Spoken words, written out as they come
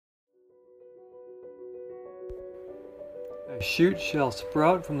A shoot shall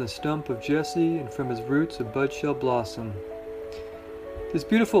sprout from the stump of Jesse, and from his roots a bud shall blossom. This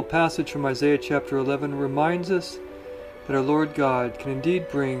beautiful passage from Isaiah chapter 11 reminds us that our Lord God can indeed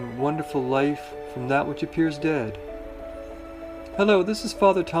bring wonderful life from that which appears dead. Hello, this is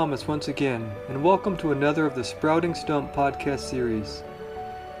Father Thomas once again, and welcome to another of the Sprouting Stump podcast series.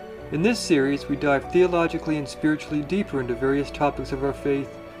 In this series, we dive theologically and spiritually deeper into various topics of our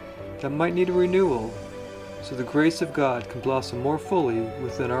faith that might need a renewal, so the grace of God can blossom more fully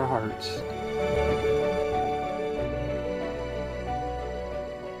within our hearts.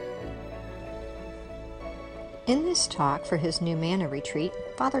 In this talk for his new Manna Retreat,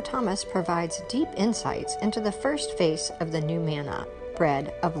 Father Thomas provides deep insights into the first face of the new manna,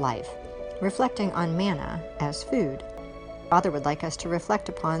 bread of life, reflecting on manna as food. Father would like us to reflect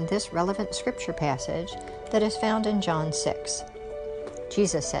upon this relevant scripture passage that is found in John 6.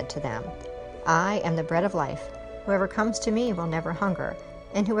 Jesus said to them, "I am the bread of life. Whoever comes to me will never hunger,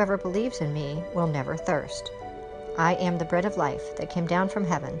 and whoever believes in me will never thirst. I am the bread of life that came down from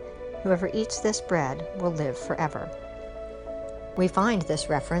heaven. Whoever eats this bread will live forever." We find this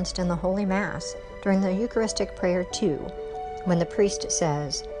referenced in the Holy Mass during the Eucharistic prayer too, when the priest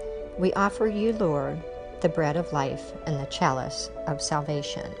says, "We offer you, Lord, the bread of life and the chalice of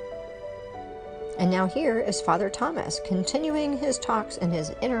salvation." And now here is Father Thomas continuing his talks in his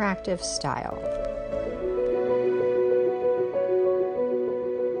interactive style.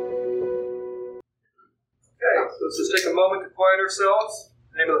 Okay, so let's just take a moment to quiet ourselves.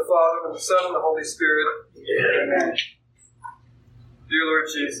 In the name of the Father, and the Son, and the Holy Spirit. Amen. Dear Lord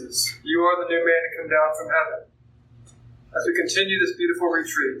Jesus, you are the new man to come down from heaven. As we continue this beautiful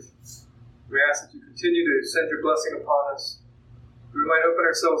retreat, we ask that you continue to send your blessing upon us. We might open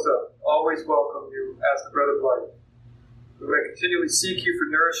ourselves up, always welcome you as the bread of life. We might continually seek you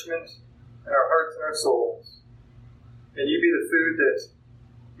for nourishment in our hearts and our souls. May you be the food that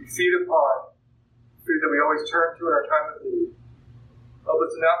we feed upon, food that we always turn to in our time of need. Help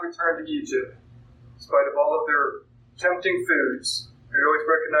us to not return to Egypt, in spite of all of their tempting foods. We always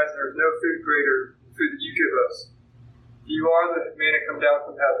recognize there is no food greater than the food that you give us. You are the manna come down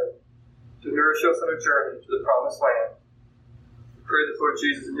from heaven to nourish us on a journey to the promised land. We pray this, Lord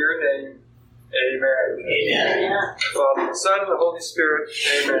Jesus, in your name. Amen. Amen. Father, the Son, and the Holy Spirit.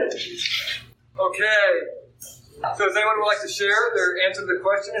 Amen. Okay. So does anyone would like to share their answer to the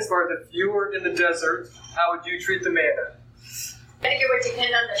question as far as if you were in the desert, how would you treat the manna? I think it would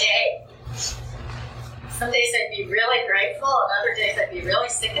depend on the day. Some days I'd be really grateful, and other days I'd be really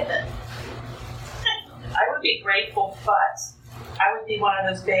sick of it. I would be grateful, but I would be one of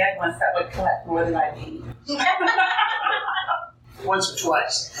those bad ones that would collect more than I need. Once or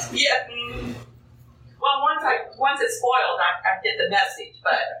twice. Yeah. Well, once it's spoiled, I get the message,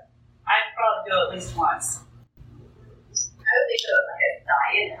 but I'd probably do it at least once. I would think of it like a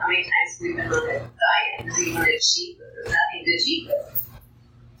diet. How many times we've been on a diet and we want to cheat, but there's nothing to cheat with.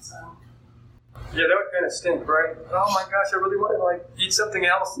 So. Yeah, that would kind of stink, right? Oh my gosh, I really want to eat something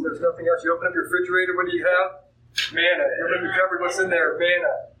else, and there's nothing else. You open up your refrigerator, what do you have? Manna. You open up your cupboard, what's in there?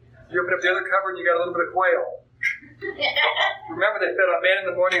 Manna. You open up the other cupboard, and you got a little bit of quail. Remember, they fed on manna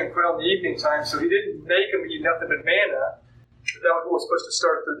in the morning and quail in the evening time, so he didn't make them eat nothing but manna. But that was what was supposed to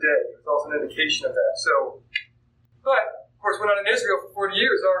start the day. It was also an indication of that. So, but of course, we're not in Israel for 40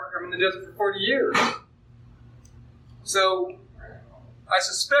 years. I'm in the desert for 40 years. So, I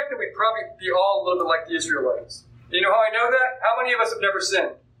suspect that we'd probably be all a little bit like the Israelites. You know how I know that? How many of us have never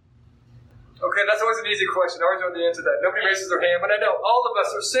sinned? Okay, that's always an easy question. I always know the answer to that. Nobody raises their hand, but I know all of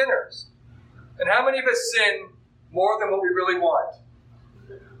us are sinners. And how many of us sin more than what we really want?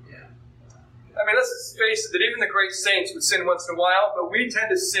 I mean, let's face it, that even the great saints would sin once in a while, but we tend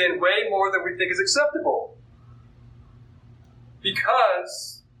to sin way more than we think is acceptable.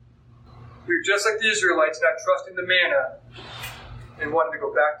 Because we're just like the Israelites, not trusting the manna and wanting to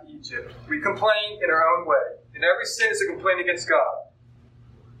go back to Egypt. We complain in our own way. And every sin is a complaint against God.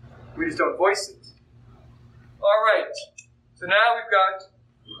 We just don't voice it. All right. So now we've got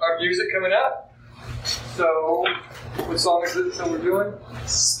our music coming up. So, what song is it that we're doing?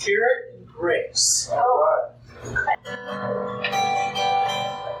 Spirit and Grace. All right.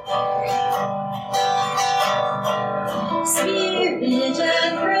 Spirit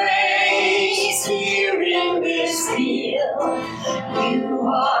and grace, here in this field, you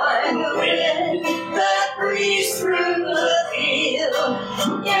are the wind that breathes through the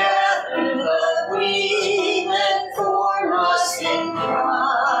field. Gather the wheat and form us in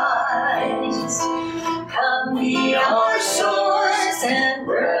Christ. Come be our source and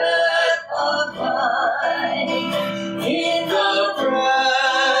breath of life. In the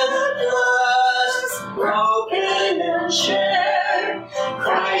bread of dust, broken and shed.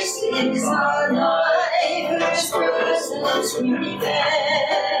 presence we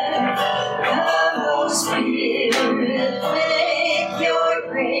bear. Come, O Spirit, make your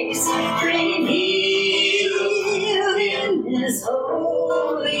grace revealed in this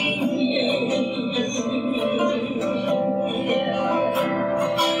holy meal.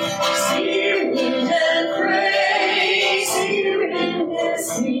 Spirit and grace here in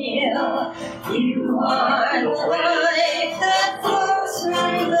this meal. You are the life that flows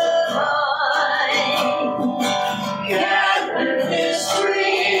through the vine. Gather this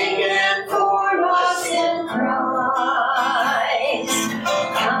drink and form us in Christ.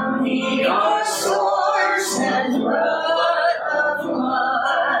 Come be our source and blood of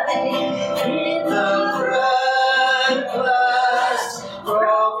life. In the bread blessed,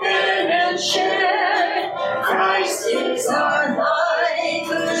 broken and shared, Christ is our life,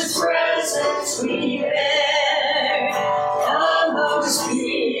 whose presence we bear. Come, O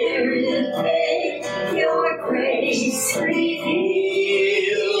Spirit, make your grace revealed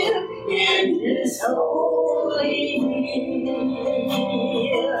in this holy meal.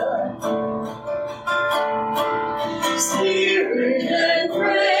 Spirit and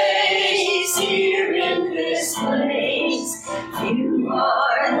grace here in this place. You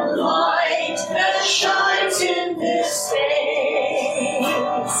are the light that shines in this space.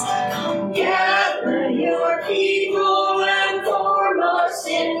 Gather your people and form us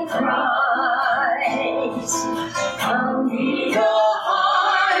in Christ. Come be the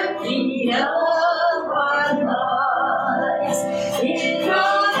heartbeat of our lives. In the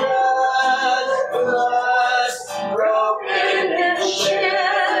blood, broken and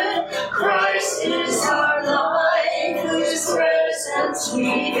shed, Christ is our life, whose presence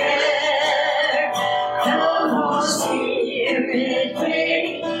we bear. Come, O Spirit,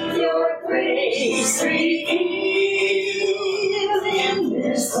 make your grace revealed in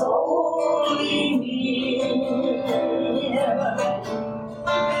this holy meal.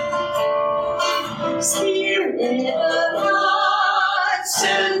 Spirit of God,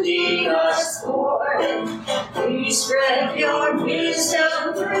 sending us forth, we spread your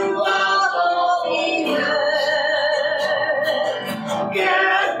wisdom throughout all the earth.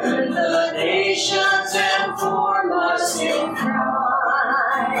 Gather the nations and form us in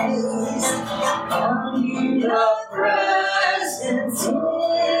Christ. Come be the presence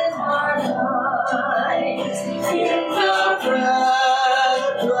in our lives. In the bread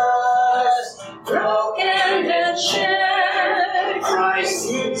blessed, broken and shared, Christ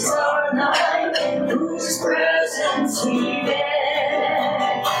is our life, whose presence we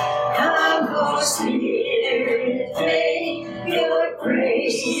bear. Come, O Spirit, make your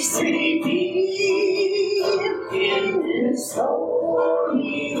grace revealed in this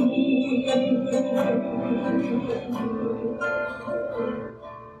holy meal.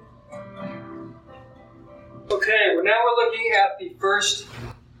 Okay, well, now we're looking at the first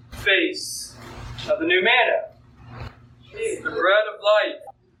face of the new manna, the bread of life.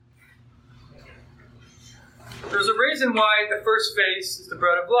 There's a reason why the first face is the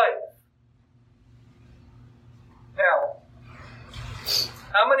bread of life. Now,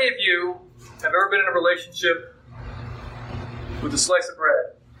 how many of you have ever been in a relationship with a slice of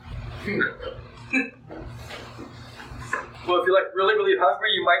bread? Well, if you're really, really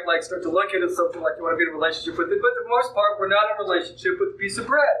hungry, you might start to look at it as something like you want to be in a relationship with it. But for the most part, we're not in a relationship with a piece of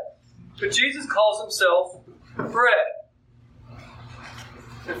bread. But Jesus calls himself bread.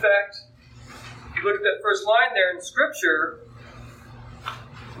 In fact, if you look at that first line there in Scripture,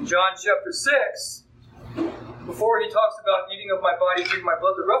 in John chapter 6, before he talks about eating of my body, drinking my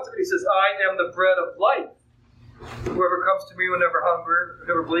blood, the rest of it, he says, I am the bread of life. Whoever comes to me will never hunger,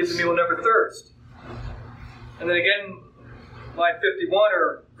 whoever believes in me will never thirst. And then again, line 51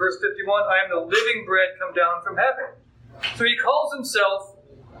 or verse 51, I am the living bread come down from heaven. So he calls himself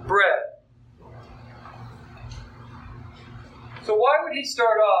bread. So why would he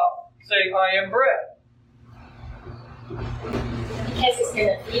start off saying, I am bread? Because he's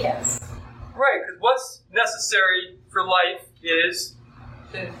going to feed us. Right, because what's necessary for life is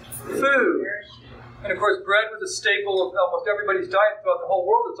food. And of course, bread was a staple of almost everybody's diet throughout the whole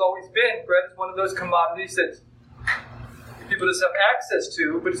world. It's always been. Bread is one of those commodities that people just have access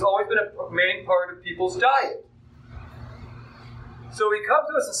to, but it's always been a main part of people's diet. So he comes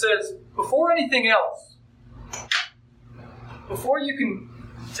to us and says, before anything else, before you can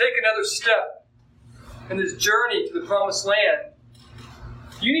take another step in this journey to the promised land,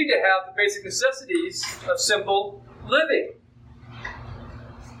 you need to have the basic necessities of simple living.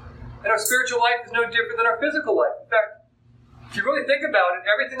 And our spiritual life is no different than our physical life. In fact, if you really think about it,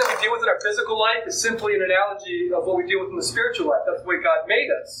 everything that we deal with in our physical life is simply an analogy of what we deal with in the spiritual life. That's the way God made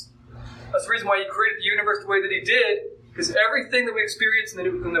us. That's the reason why He created the universe the way that He did, Because everything that we experience in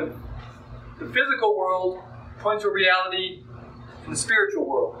the physical world points to a reality in the spiritual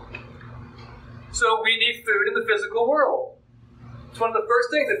world. So we need food in the physical world. It's one of the first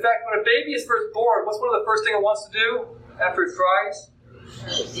things. In fact, when a baby is first born, what's one of the first things it wants to do after it cries?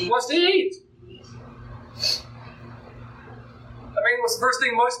 It wants to eat. I mean, what's the first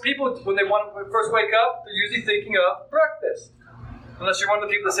thing most people, when they first wake up, they're usually thinking of breakfast. Unless you're one of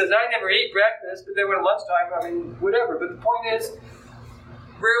the people that says, I never eat breakfast, but then when at lunchtime, I mean, whatever. But the point is,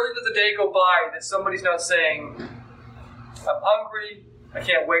 rarely does a day go by that somebody's not saying, I'm hungry, I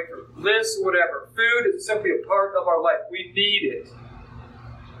can't wait for this, whatever. Food is simply a part of our life. We need it.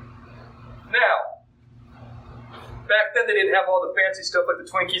 Now, back then they didn't have all the fancy stuff like the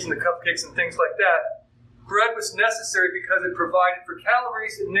Twinkies and the cupcakes and things like that. Bread was necessary because it provided for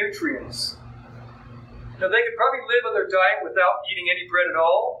calories and nutrients. Now, they could probably live on their diet without eating any bread at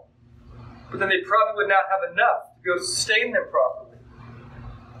all, but then they probably would not have enough to be able to sustain them properly.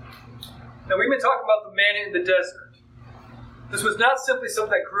 Now, we've been talking about the manna in the desert. This was not simply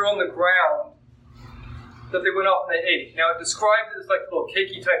something that grew on the ground that they went off and they ate. Now, it describes it as like a little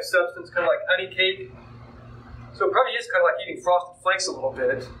cakey type substance, kind of like honey cake. So it probably is kind of like eating Frosted Flakes a little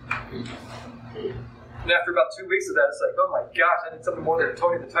bit. And after about 2 weeks of that, it's like, oh my gosh, I need something more than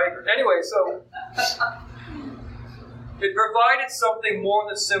Tony the Tiger. Anyway, so it provided something more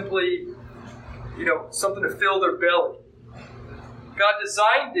than simply, something to fill their belly. God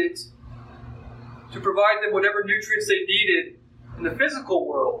designed it to provide them whatever nutrients they needed in the physical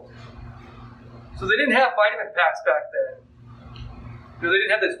world. So they didn't have vitamin packs back then. They didn't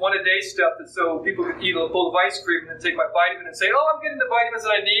have this one-a-day stuff so people could eat a bowl of ice cream and then take my vitamin and say, oh, I'm getting the vitamins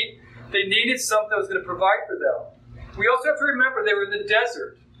that I need. They needed something that was going to provide for them. We also have to remember they were in the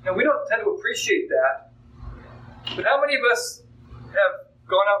desert. Now, we don't tend to appreciate that. But how many of us have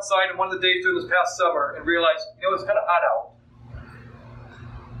gone outside on one of the days during this past summer and realized, it's kind of hot out?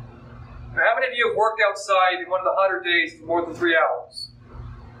 Now, how many of you have worked outside in one of the hotter days for more than 3 hours?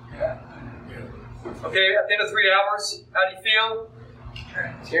 Yeah. Okay, at the end of 3 hours, how do you feel?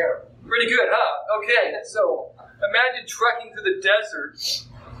 Terrible. Pretty good, huh? Okay, so imagine trekking through the desert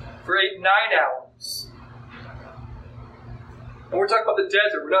for 8-9 hours. And we're talking about the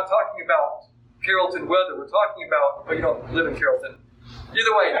desert. We're not talking about Carrollton weather. We're talking about, you don't live in Carrollton.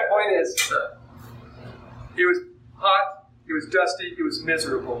 Either way, the point is, it was hot, it was dusty, it was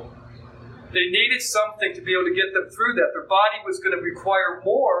miserable. They needed something to be able to get them through that. Their body was going to require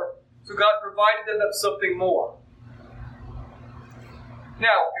more, so God provided them something more.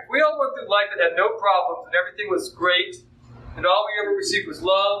 Now, if we all went through life that had no problems and everything was great, and all we ever received was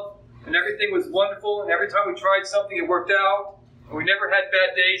love, and everything was wonderful, and every time we tried something it worked out, and we never had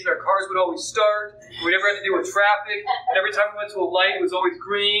bad days, and our cars would always start, and we never had to deal with traffic, and every time we went to a light it was always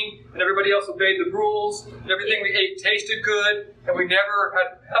green, and everybody else obeyed the rules, and everything we ate tasted good, and we never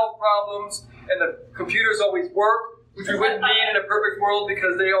had health problems, and the computers always worked, which we wouldn't need in a perfect world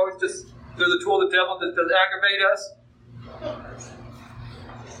because they're the tool of the devil that does aggravate us.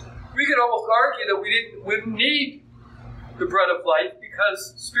 We could almost argue that we wouldn't need the bread of life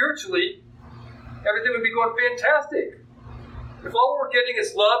because spiritually everything would be going fantastic. If all we're getting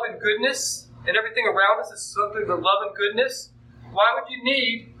is love and goodness, and everything around us is something of love and goodness, why would you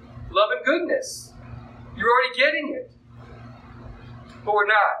need love and goodness? You're already getting it. But we're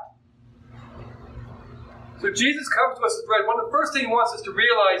not. So Jesus comes to us as bread. One of the first things he wants us to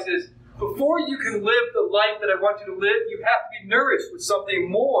realize is, before you can live the life that I want you to live, you have to be nourished with something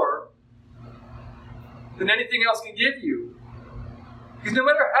more than anything else can give you. Because no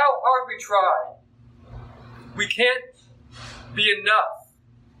matter how hard we try, we can't be enough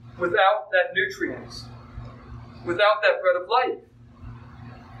without that nutrients, without that bread of life.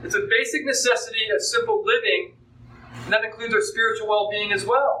 It's a basic necessity of simple living, and that includes our spiritual well-being as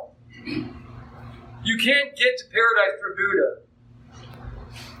well. You can't get to paradise through Buddha.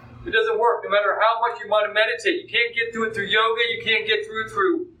 It doesn't work. No matter how much you want to meditate, you can't get through it through yoga. You can't get through it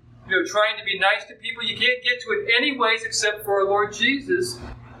through trying to be nice to people. You can't get to it any ways except for our Lord Jesus.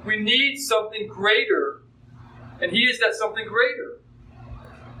 We need something greater, and He is that something greater.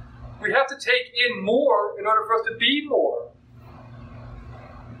 We have to take in more in order for us to be more.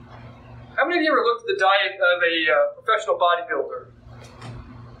 How many of you ever looked at the diet of a professional bodybuilder?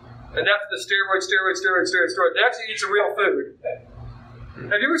 And after the steroid, they actually eat some real food.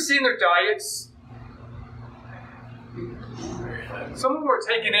 Have you ever seen their diets? Some of them are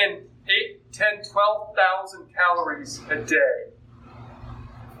taking in 8, 10, 12,000 calories a day.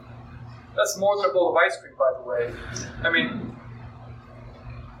 That's more than a bowl of ice cream, by the way. I mean,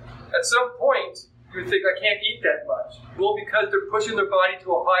 at some point, you would think, I can't eat that much. Well, because they're pushing their body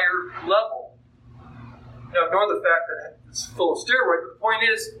to a higher level. Now, ignore the fact that it's full of steroids, but the point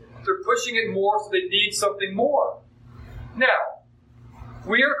is, they're pushing it more, so they need something more. Now,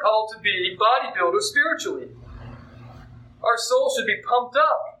 we are called to be bodybuilders spiritually. Our soul should be pumped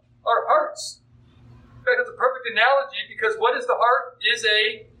up, our hearts. In fact, it's a perfect analogy, because what is the heart? Is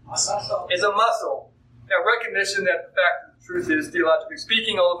a muscle. Now, recognition that the fact that the truth is, theologically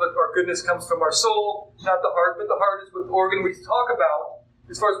speaking, all of it, our goodness comes from our soul, not the heart, but the heart is what the organ we talk about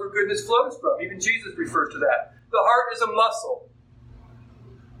as far as where goodness flows from. Even Jesus refers to that. The heart is a muscle.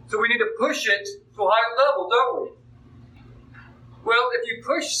 So we need to push it to a higher level, don't we? Well, if you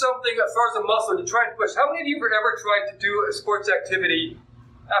push something as far as a muscle, you try and push. How many of you have ever tried to do a sports activity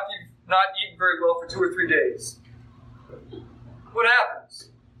after you've not eaten very well for 2 or 3 days? What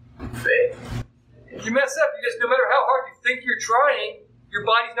happens? You mess up. You just, no matter how hard you think you're trying, your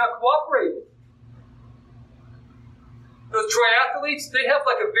body's not cooperating. Those triathletes, they have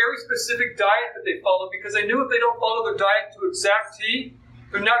like a very specific diet that they follow, because they knew if they don't follow their diet to exact T,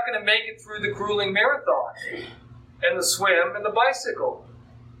 they're not going to make it through the grueling marathon and the swim and the bicycle.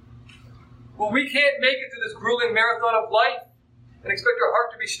 Well, we can't make it through this grueling marathon of life and expect our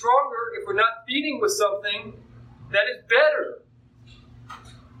heart to be stronger if we're not feeding with something that is better.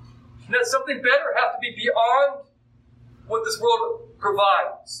 And that something better has to be beyond what this world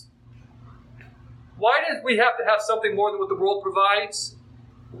provides. Why does we have to have something more than what the world provides?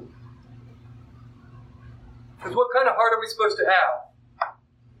 Because what kind of heart are we supposed to have?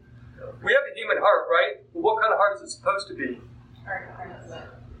 We have a human heart, right? Well, what kind of heart is it supposed to be? Heart of Christ.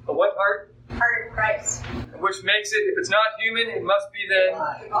 A what heart? Heart of Christ. Which makes it, if it's not human, it must be then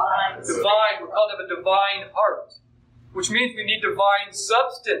Divine. divine. We're called to have a divine heart. Which means we need divine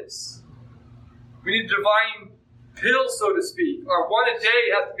substance. We need a divine pill, so to speak. Our one a day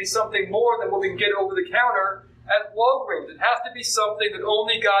has to be something more than what we can get over the counter at Walgreens. It has to be something that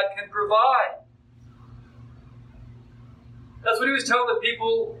only God can provide. That's what he was telling the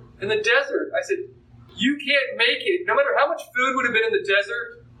people in the desert. I said, you can't make it, no matter how much food would have been in the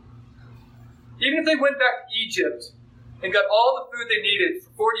desert, even if they went back to Egypt and got all the food they needed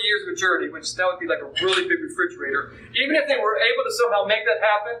for 40 years of a journey, which that would be like a really big refrigerator, even if they were able to somehow make that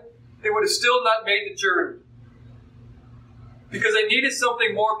happen, they would have still not made the journey. Because they needed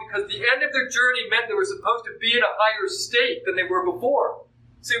something more, because the end of their journey meant they were supposed to be in a higher state than they were before.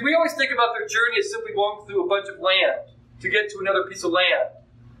 See, we always think about their journey as simply going through a bunch of land to get to another piece of land.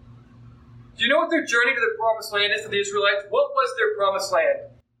 Do you know what their journey to the promised land is for the Israelites? What was their promised land?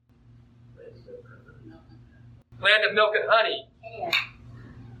 Land of milk and honey.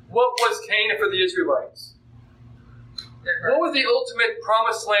 What was Canaan for the Israelites? What was the ultimate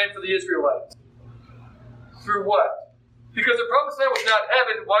promised land for the Israelites? Through what? Because the promised land was not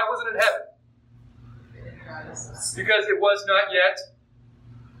heaven. Why wasn't it heaven? Because it was not yet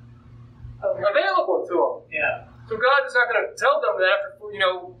available to them. Yeah. So God is not going to tell them that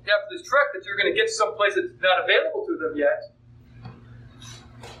after this trek that you're going to get to some place that's not available to them yet.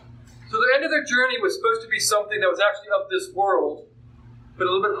 So the end of their journey was supposed to be something that was actually of this world, but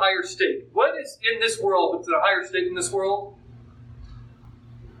a little bit higher state. What is in this world that's at a higher state in this world?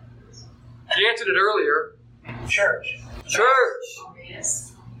 You answered it earlier. Church. Church.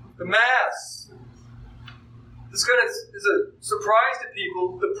 The Mass. This kind of is a surprise to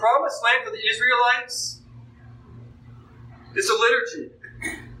people. The promised land for the Israelites is a liturgy.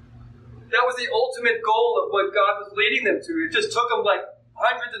 That was the ultimate goal of what God was leading them to. It just took them like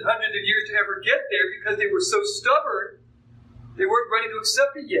hundreds and hundreds of years to ever get there, because they were so stubborn, they weren't ready to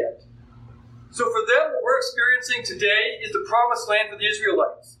accept it yet. So for them, what we're experiencing today is the promised land for the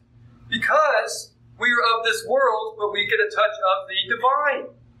Israelites. Because we are of this world, but we get a touch of the divine.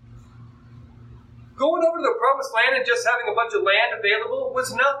 Going over to the promised land and just having a bunch of land available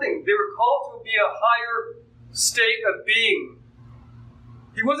was nothing. They were called to be a higher state of being.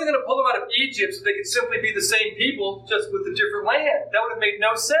 He wasn't going to pull them out of Egypt so they could simply be the same people, just with a different land. That would have made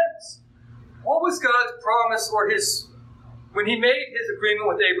no sense. What was God's promise, or when he made his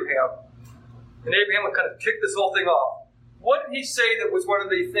agreement with Abraham, and Abraham would kind of kick this whole thing off, what did he say that was one of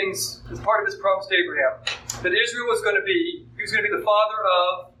the things, as part of his promise to Abraham? That Israel was going to be, he was going to be the father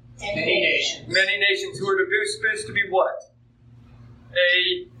of many nations. Many nations who were supposed to be what?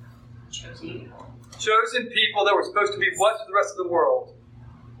 A chosen people that were supposed to be what to the rest of the world?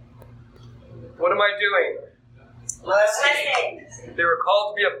 What am I doing? Blessing. They were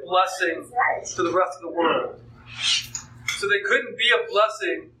called to be a blessing to the rest of the world. So they couldn't be a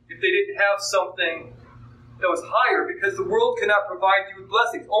blessing if they didn't have something that was higher, because the world cannot provide you with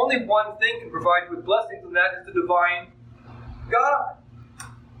blessings. Only one thing can provide you with blessings, and that is the divine God.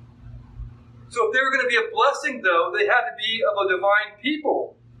 So if they were going to be a blessing, though, they had to be of a divine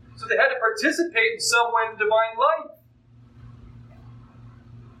people. So they had to participate in some way in the divine life.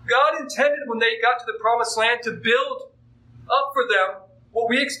 God intended when they got to the promised land to build up for them what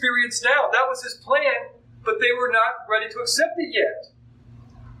we experience now. That was his plan, but they were not ready to accept it yet.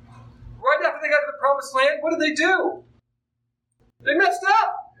 Right after they got to the promised land, what did they do? They messed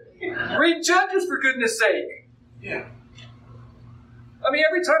up. Read Judges, for goodness sake. Yeah. I mean,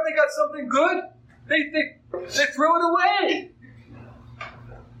 every time they got something good, they threw it away.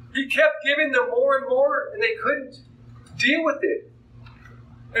 He kept giving them more and more, and they couldn't deal with it.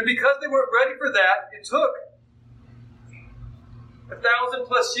 And because they weren't ready for that, it took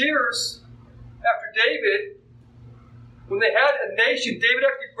 1,000+ years after David, when they had a nation. David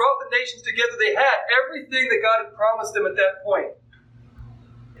actually brought the nations together. They had everything that God had promised them at that point.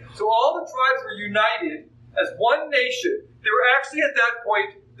 So all the tribes were united as one nation. They were actually at that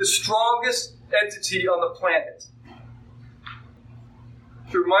point the strongest entity on the planet.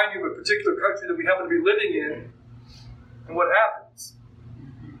 To remind you of a particular country that we happen to be living in and what happens.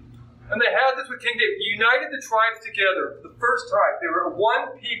 And they had this with King David. He united the tribes together for the first time. They were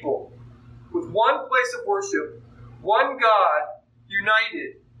one people with one place of worship, one God,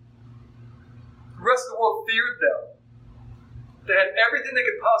 united. The rest of the world feared them. They had everything they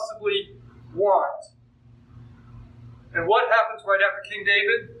could possibly want. And what happens right after King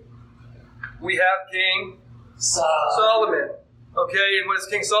David? We have King Solomon. Okay, and what does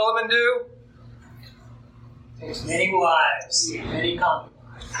King Solomon do? Takes many wives, many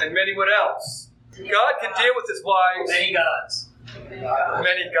concubines. And many what else? God could deal with his wives. Many gods.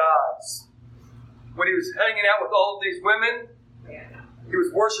 Many gods. When he was hanging out with all of these women, he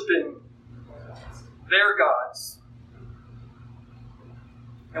was worshiping their gods.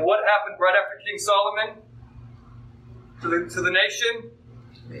 And what happened right after King Solomon to the nation?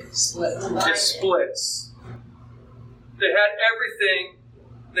 It splits. It splits. They had everything.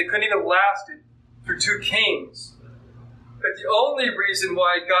 They couldn't even last it through 2 kings. But the only reason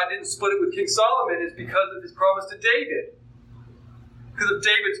why God didn't split it with King Solomon is because of his promise to David. Because of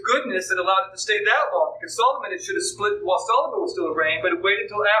David's goodness, it allowed it to stay that long. Because Solomon, it should have split while Solomon was still reigning, but it waited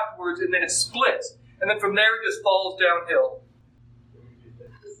until afterwards, and then it splits. And then from there, it just falls downhill.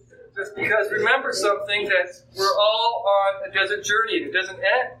 Just because, remember something, that we're all on a desert journey, and it doesn't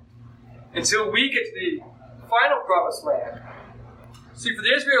end until we get to the final promised land. See, for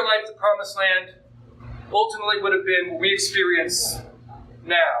the Israelites, the promised land ultimately would have been what we experience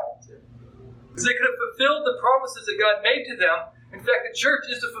now. Because they could have fulfilled the promises that God made to them. In fact, the church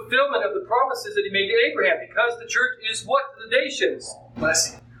is the fulfillment of the promises that he made to Abraham, because the church is what to the nations?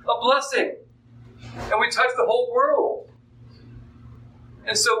 Blessing. A blessing. And we touch the whole world.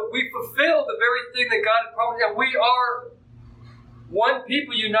 And so we fulfill the very thing that God had promised. And we are one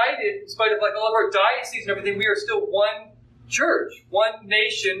people united, in spite of like all of our dioceses and everything. We are still one church, one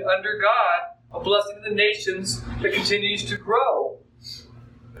nation under God, a blessing to the nations that continues to grow.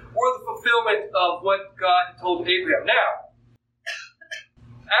 We're the fulfillment of what God had told Abraham. Now,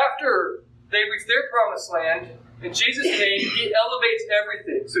 after they reached their promised land, and Jesus came, he elevates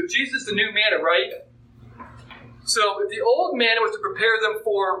everything. So Jesus is the new manna, right? So if the old manna was to prepare them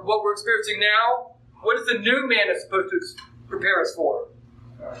for what we're experiencing now, what is the new manna supposed to prepare us for?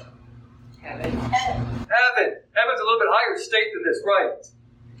 Heaven. Heaven. Heaven's a little bit higher state than this, right?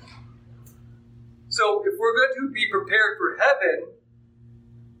 So if we're going to be prepared for heaven,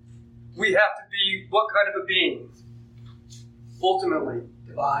 we have to be what kind of a being? Ultimately,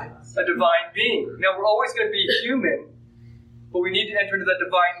 Divine. a divine being. Now, we're always going to be human, but we need to enter into that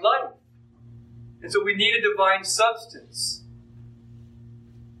divine life. And so we need a divine substance.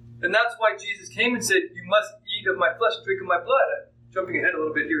 And that's why Jesus came and said, you must eat of my flesh and drink of my blood. Jumping ahead a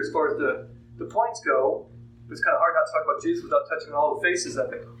little bit here as far as the points go. It's kind of hard not to talk about Jesus without touching on all the faces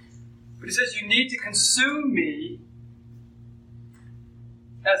of it. But he says, you need to consume me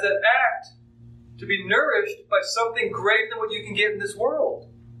as an act to be nourished by something greater than what you can get in this world.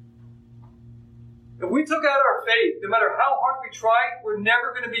 If we took out our faith, no matter how hard we tried, we're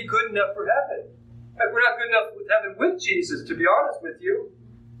never going to be good enough for heaven. In fact, we're not good enough with heaven with Jesus, to be honest with you.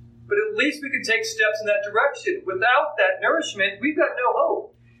 But at least we can take steps in that direction. Without that nourishment, we've got no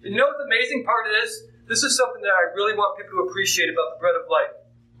hope. And you know what the amazing part is? This is something that I really want people to appreciate about the bread of life.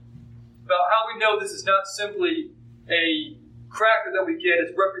 About how we know this is not simply a cracker that we get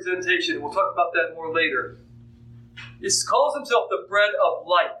as representation. We'll talk about that more later. It calls himself the bread of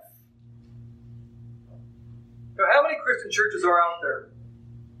life. Now, how many Christian churches are out there?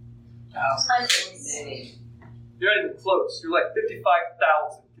 Hundreds. You're not even close. You're like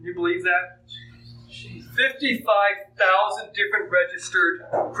 55,000. Can you believe that? 55,000 different registered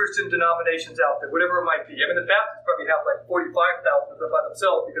Christian denominations out there, whatever it might be. I mean, the Baptists probably have like 45,000 of them by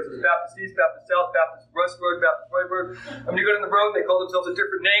themselves because there's Baptist East, Baptist South, Baptist West Road, Baptist Right Road. I mean, you go down the road and they call themselves a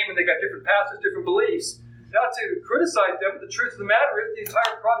different name and they got different pastors, different beliefs. Not to criticize them, but the truth of the matter is the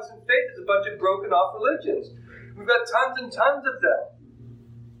entire Protestant faith is a bunch of broken off religions. We've got tons and tons of them.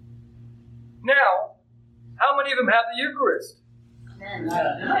 Now, how many of them have the Eucharist? None.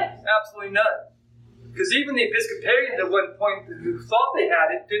 Absolutely none. Because even the Episcopalians at one point who thought they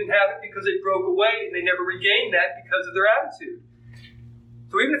had it didn't have it because they broke away and they never regained that because of their attitude.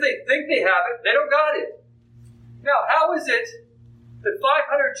 So even if they think they have it, they don't got it. Now, how is it that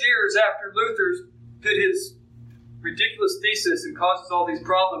 500 years after Luther did his ridiculous thesis and causes all these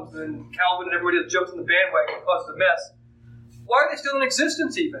problems, and then Calvin and everybody else jumps on the bandwagon and causes a mess, why are they still in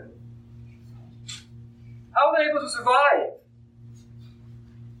existence even? How are they able to survive?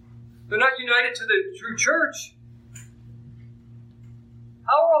 They're not united to the true church.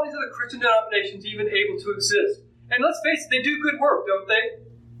 How are all these other Christian denominations even able to exist? And let's face it, they do good work, don't they?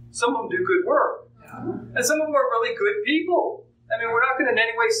 Some of them do good work. And some of them are really good people. I mean, we're not going to in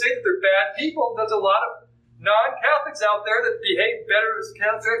any way say that they're bad people. There's a lot of non-Catholics out there that behave better as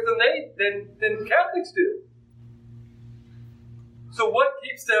Catholics than Catholics do. So what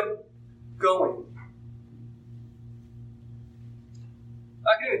keeps them going?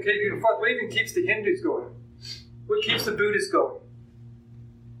 I can even take you farther. What even keeps the Hindus going? What keeps the Buddhists going?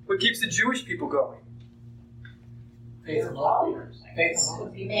 What keeps the Jewish people going? Faith in love. Faith in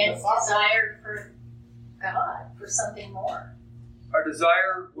love. Man's desire for God, for something more. Our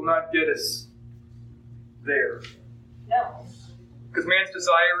desire will not get us there. No. Because man's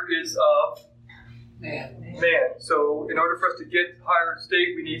desire is of Man. So in order for us to get higher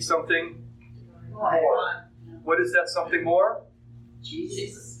state, we need something more. What is that something more?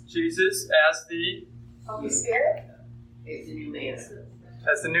 Jesus. Jesus as the Holy Spirit? It's the new man.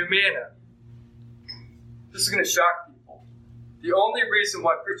 as the new manna. This is going to shock people. The only reason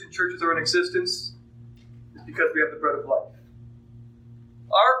why Christian churches are in existence is because we have the bread of life.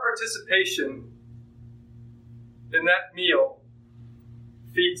 Our participation in that meal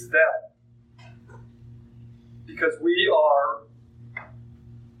feeds them because we are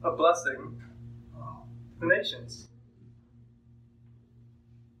a blessing to the nations.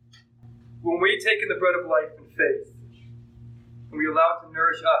 When we take in the bread of life in faith, and we allow it to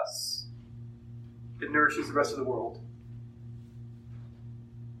nourish us, it nourishes the rest of the world.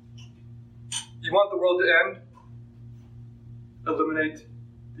 You want the world to end? Eliminate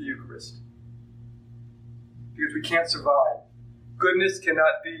the Eucharist. Because we can't survive. Goodness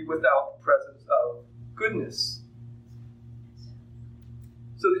cannot be without the presence of goodness.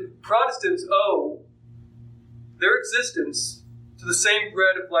 So the Protestants owe their existence to the same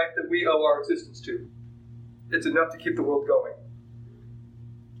bread of life that we owe our existence to. It's enough to keep the world going.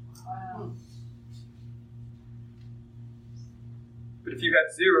 Wow. But if you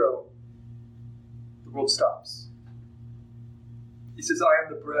had zero, the world stops. He says, I am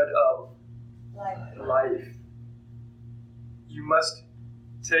the bread of life. You must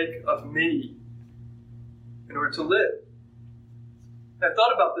take of me in order to live. And I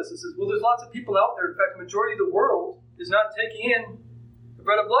thought about this. It says, well, there's lots of people out there. In fact, the majority of the world is not taking in the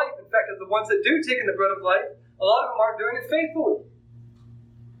bread of life. In fact, of the ones that do take in the bread of life, a lot of them aren't doing it faithfully.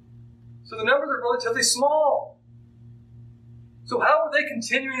 So the numbers are relatively small. So how are they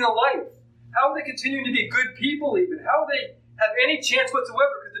continuing a life? How are they continuing to be good people even? How do they have any chance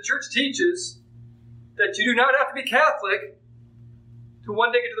whatsoever? Because the church teaches that you do not have to be Catholic to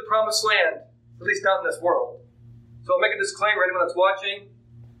one day get to the promised land, at least not in this world. So I'll make a disclaimer, anyone that's watching,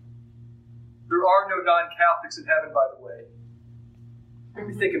 there are no non-Catholics in heaven, by the way. You'll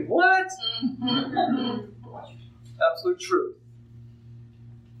be thinking, what? Absolute truth.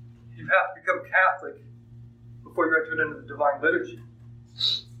 You have to become Catholic before you're entered into the divine liturgy.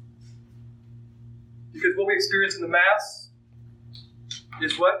 Because what we experience in the Mass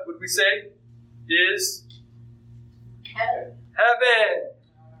is what would we say? Is Heaven. heaven.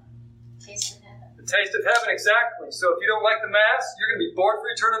 Taste of heaven. The taste of heaven, exactly. So if you don't like the Mass, you're going to be bored for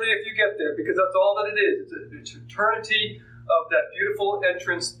eternity if you get there, because that's all that it is. It's an eternity of that beautiful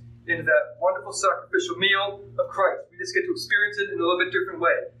entrance into that wonderful sacrificial meal of Christ. We just get to experience it in a little bit different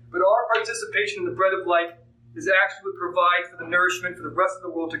way. But our participation in the bread of life is actually provide for the nourishment for the rest of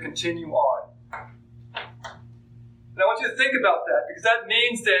the world to continue on. And I want you to think about that, because that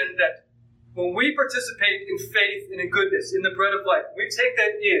means then that when we participate in faith and in goodness, in the bread of life, we take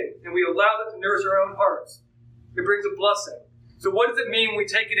that in and we allow that to nourish our own hearts. It brings a blessing. So what does it mean when we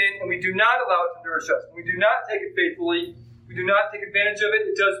take it in and we do not allow it to nourish us? When we do not take it faithfully, we do not take advantage of it,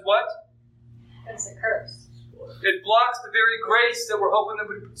 it does what? It's a curse. It blocks the very grace that we're hoping that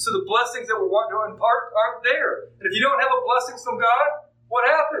so the blessings that we want to impart aren't there. And if you don't have a blessings from God, what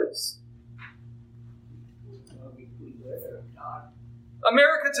happens?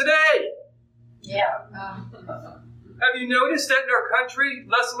 America today. Yeah. Have you noticed that in our country,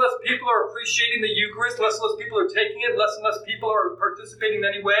 less and less people are appreciating the Eucharist, less and less people are taking it, less and less people are participating in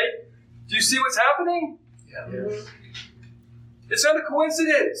any way? Do you see what's happening? Yeah. It's not a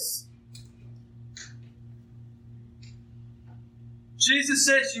coincidence. Jesus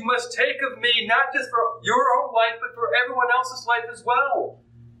says you must take of me not just for your own life, but for everyone else's life as well.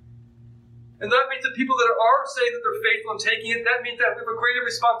 And that means that people that are saying that they're faithful and taking it, that means that we have a greater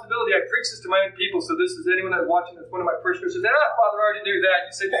responsibility. I preach this to my own people, so this is anyone that's watching that's one of my parishioners says, Father, I already knew that.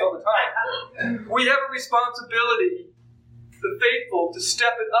 You say this all the time. We have a responsibility, the faithful, to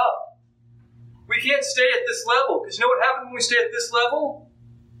step it up. We can't stay at this level, because you know what happens when we stay at this level?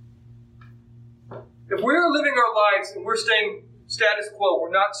 If we're living our lives and we're staying status quo, we're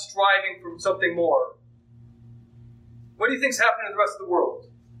not striving for something more, what do you think's happening to the rest of the world?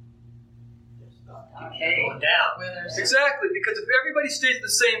 Going down. Exactly, because if everybody stays at the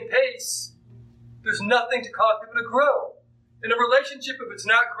same pace, there's nothing to cause people to grow. In a relationship, if it's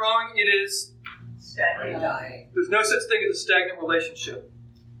not growing, it is Dying. There's no such thing as a stagnant relationship.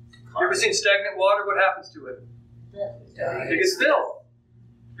 You ever seen stagnant water? What happens to it? It gets still.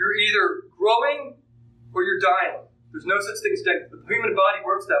 You're either growing or you're dying. There's no such thing as stagnant. The human body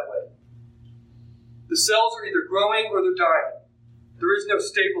works that way. The cells are either growing or they're dying. There is no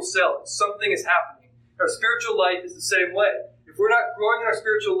stable cell. Something is happening. Our spiritual life is the same way. If we're not growing in our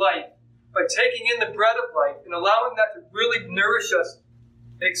spiritual life by taking in the bread of life and allowing that to really nourish us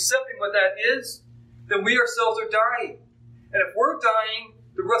and accepting what that is, then we ourselves are dying. And if we're dying,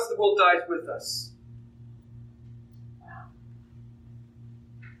 the rest of the world dies with us.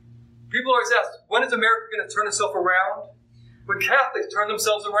 People always ask, when is America going to turn itself around? When Catholics turn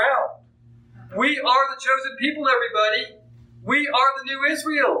themselves around. We are the chosen people, everybody. We are the new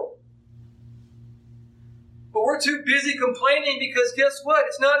Israel. But we're too busy complaining because guess what?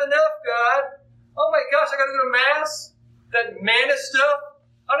 It's not enough, God. Oh my gosh, I got to go to Mass? That manna stuff?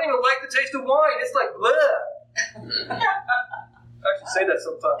 I don't even like the taste of wine. It's like blah. I actually say that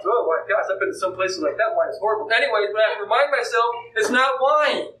sometimes. Oh my gosh, I've been to some places like that wine is horrible. Anyways, but I have to remind myself, it's not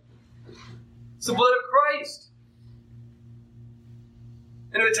wine. It's the blood of Christ.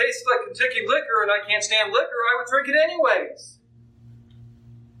 And if it tastes like Kentucky liquor and I can't stand liquor, I would drink it anyways.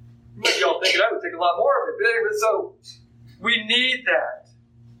 You might be all thinking I would take a lot more of it. But anyway, so we need that.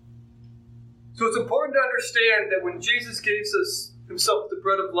 So it's important to understand that when Jesus gave us himself the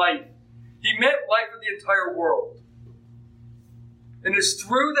bread of life, he meant life for the entire world. And it's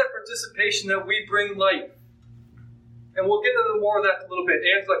through that participation that we bring life. And we'll get into more of that in a little bit.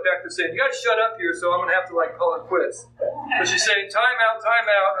 Anne's like back there saying, you guys shut up here, so I'm going to have to call it quits. So she's saying, time out,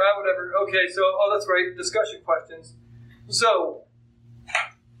 whatever. Okay, so, that's right, discussion questions. So,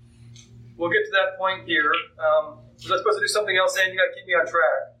 we'll get to that point here. Was I supposed to do something else, Anne? You got to keep me on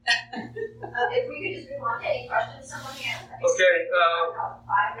track. If we could just move on to any questions someone has. Okay,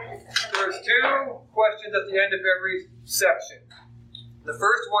 5 minutes. there's 2 questions at the end of every section. The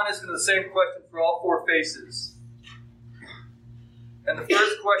first one is the same question for all 4 faces. And the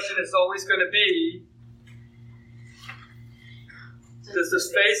first question is always going to be, does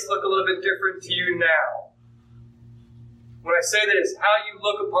this face look a little bit different to you now? When I say that, it's how you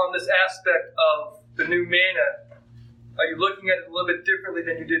look upon this aspect of the new manna. Are you looking at it a little bit differently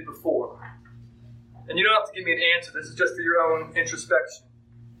than you did before? And you don't have to give me an answer. This is just for your own introspection.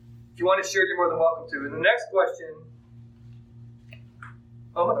 If you want to share, you're more than welcome to. And the next question...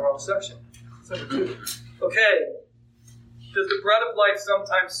 Oh, I'm in the wrong section. It's number 2. Okay. Does the bread of life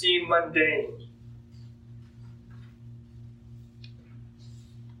sometimes seem mundane?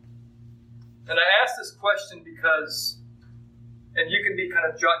 And I ask this question because, and you can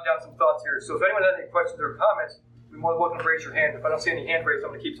kind of jot down some thoughts here. So if anyone has any questions or comments, you're more than welcome to raise your hand. If I don't see any hand raised,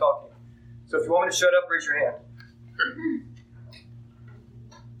 I'm going to keep talking. So if you want me to shut up, raise your hand.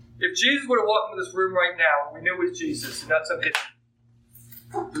 If Jesus would have walked into this room right now, and we knew it was Jesus, and not some hippie,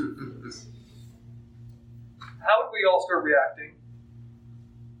 how would we all start reacting?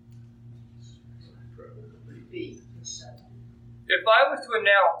 If I was to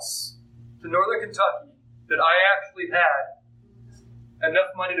announce to Northern Kentucky that I actually had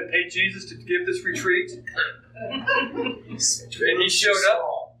enough money to pay Jesus to give this retreat, and he showed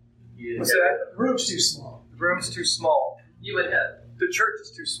up, what's that? The room's too small. The room's too small. You would have. The church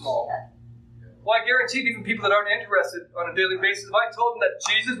is too small. Well, I guarantee even people that aren't interested on a daily basis, if I told them that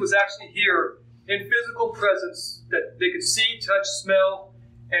Jesus was actually here in physical presence, that they could see, touch, smell,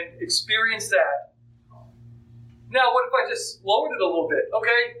 and experience that. Now, what if I just lowered it a little bit?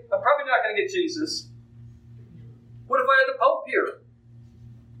 Okay, I'm probably not going to get Jesus. What if I had the Pope here?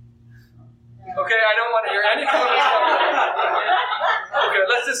 Okay, I don't want to hear any comments on that. Okay,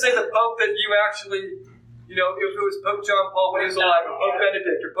 let's just say the Pope that you actually, if it was Pope John Paul when he was alive, or Pope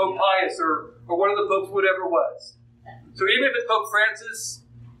Benedict, or Pope Pius, or one of the popes, whatever it was. So even if it's Pope Francis,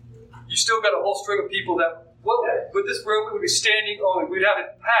 you still got a whole string of people that, with this room, we would be standing only. We'd have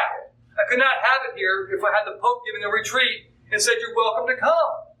it packed. I could not have it here if I had the Pope giving a retreat and said, you're welcome to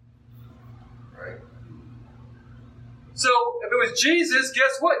come. Right. So if it was Jesus,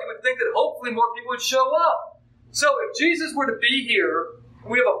 guess what? You would think that hopefully more people would show up. So if Jesus were to be here,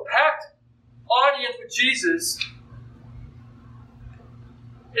 and we have a packed audience with Jesus,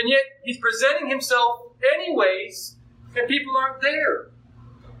 and yet he's presenting himself anyways, and people aren't there.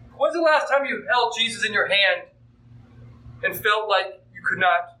 When's the last time you held Jesus in your hand and felt like you could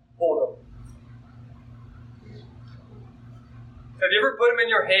not hold him? Have you ever put him in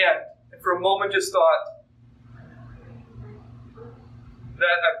your hand and for a moment just thought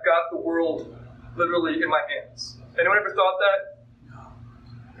that I've got the world literally in my hands? Anyone ever thought that?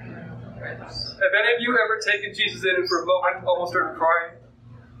 Have any of you ever taken Jesus in and for a moment almost started crying?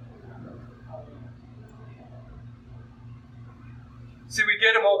 See, we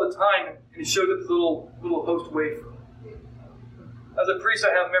get him all the time, and he shows up as a little host wafer. As a priest,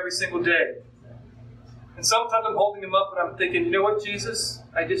 I have him every single day. And sometimes I'm holding him up and I'm thinking, you know what, Jesus?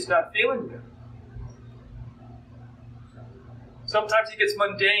 I'm just not feeling you. Sometimes he gets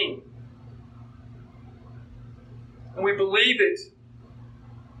mundane. And we believe it.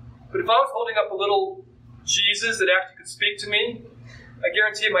 But if I was holding up a little Jesus that actually could speak to me, I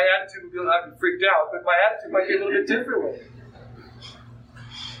guarantee you my attitude would be, I'd be freaked out, but my attitude might be a little bit different.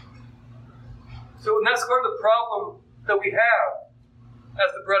 So and that's part of the problem that we have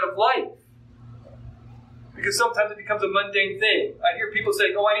as the bread of life. Because sometimes it becomes a mundane thing. I hear people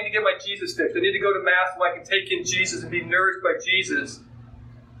saying, I need to get my Jesus fixed. I need to go to Mass so I can take in Jesus and be nourished by Jesus.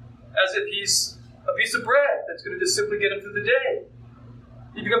 As if he's a piece of bread that's going to just simply get him through the day.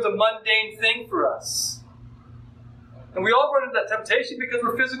 He becomes a mundane thing for us. And we all run into that temptation because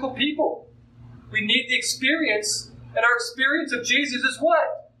we're physical people. We need the experience, and our experience of Jesus is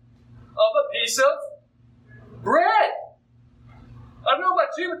what? Of a piece of bread. I don't know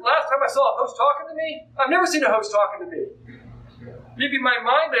about you, but the last time I saw a host talking to me, I've never seen a host talking to me. Maybe in my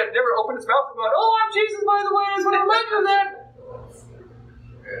mind, but I've never opened its mouth and gone, I'm Jesus, by the way, is what I meant to that.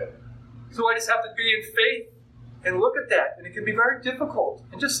 So I just have to be in faith and look at that, and it can be very difficult.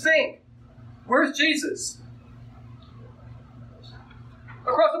 And just think, where's Jesus?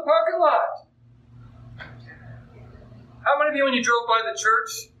 Across the parking lot. How many of you, when you drove by the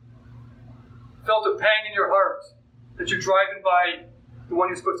church, felt a pang in your heart that you're driving by the one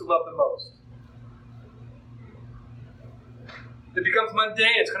you're supposed to love the most? It becomes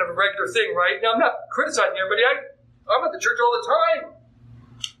mundane. It's kind of a regular thing, right? Now, I'm not criticizing everybody. I'm at the church all the time.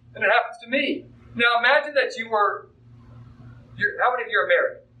 And it happens to me. Now, imagine that how many of you are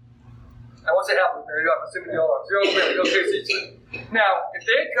married? I won't say happily married. I'm assuming you all are. So you're all married. Okay, so now, if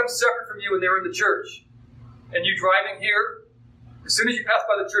they had come separate from you and they were in the church, and you driving here, as soon as you pass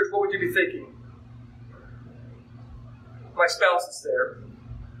by the church, what would you be thinking? My spouse is there.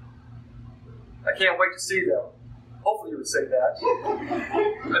 I can't wait to see them. Hopefully you would say that.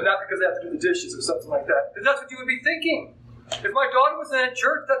 But not because they have to do the dishes or something like that. Because that's what you would be thinking. If my daughter was in that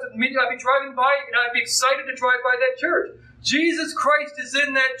church, that's what I'd be driving by, and I'd be excited to drive by that church. Jesus Christ is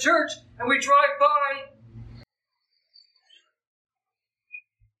in that church, and we drive by,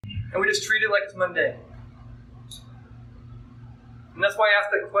 and we just treat it like it's mundane. And that's why I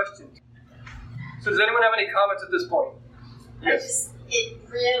asked that question. So does anyone have any comments at this point? Yes. It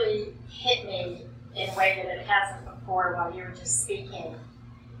really hit me in a way that it hasn't before while you were just speaking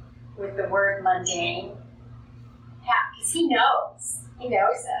with the word mundane. Because he knows. He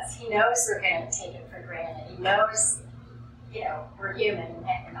knows us. He knows we're going to take it for granted. He knows, we're human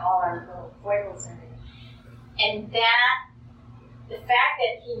and all our little foibles and everything. And the fact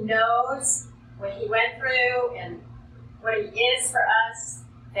that he knows what he went through and what he is for us,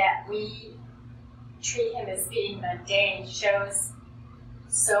 that we treat him as being mundane, shows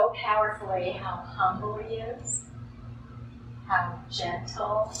so powerfully how humble he is, how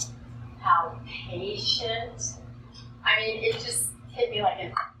gentle, how patient. I mean, it just hit me like a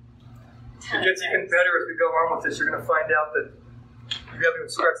ton. It gets even better as we go on with this. You're going to find out that you haven't even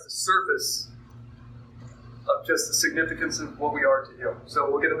scratched the surface of just the significance of what we are to him. So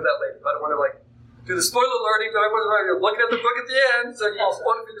we'll get into that later. I don't want to do the spoiler alerting. You're looking at the book at the end, so you'll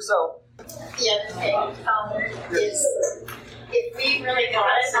spoil it for yourself. The other thing is if we really got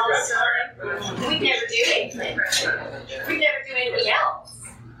it all the time, we'd never do anything. We'd never do anything else.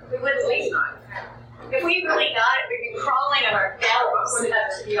 We wouldn't leave. If we really got it, we'd be crawling on our bellies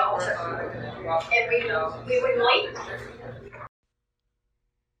up to the altar. And we wouldn't leave.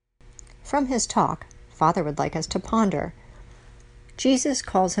 From his talk, Father would like us to ponder. Jesus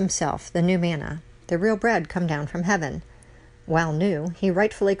calls himself the new manna, the real bread come down from heaven. While new, he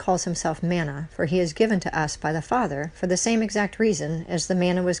rightfully calls himself manna, for he is given to us by the Father for the same exact reason as the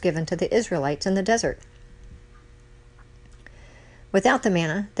manna was given to the Israelites in the desert. Without the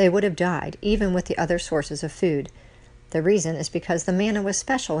manna, they would have died, even with the other sources of food. The reason is because the manna was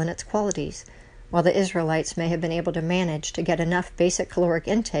special in its qualities. While the Israelites may have been able to manage to get enough basic caloric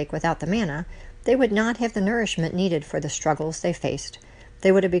intake without the manna, they would not have the nourishment needed for the struggles they faced.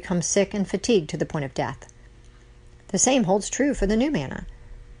 They would have become sick and fatigued to the point of death. The same holds true for the new manna.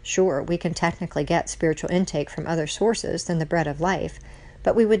 Sure, we can technically get spiritual intake from other sources than the bread of life,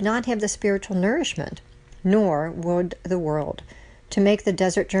 but we would not have the spiritual nourishment, nor would the world, to make the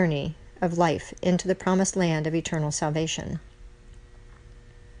desert journey of life into the promised land of eternal salvation.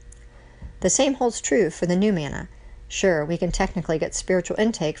 The same holds true for the new manna. Sure, we can technically get spiritual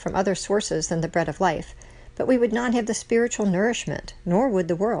intake from other sources than the bread of life, but we would not have the spiritual nourishment, nor would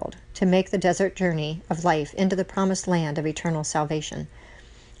the world, to make the desert journey of life into the promised land of eternal salvation.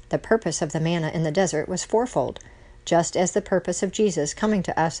 The purpose of the manna in the desert was fourfold, just as the purpose of Jesus coming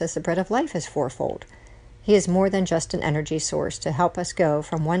to us as the bread of life is fourfold. He is more than just an energy source to help us go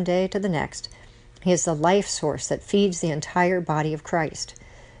from one day to the next. He is the life source that feeds the entire body of Christ.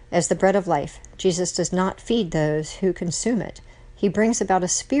 As the bread of life, Jesus does not feed those who consume it. He brings about a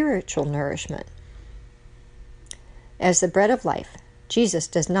spiritual nourishment. As the bread of life, Jesus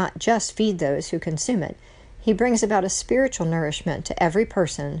does not just feed those who consume it. He brings about a spiritual nourishment to every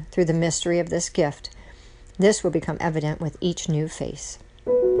person through the mystery of this gift. This will become evident with each new face.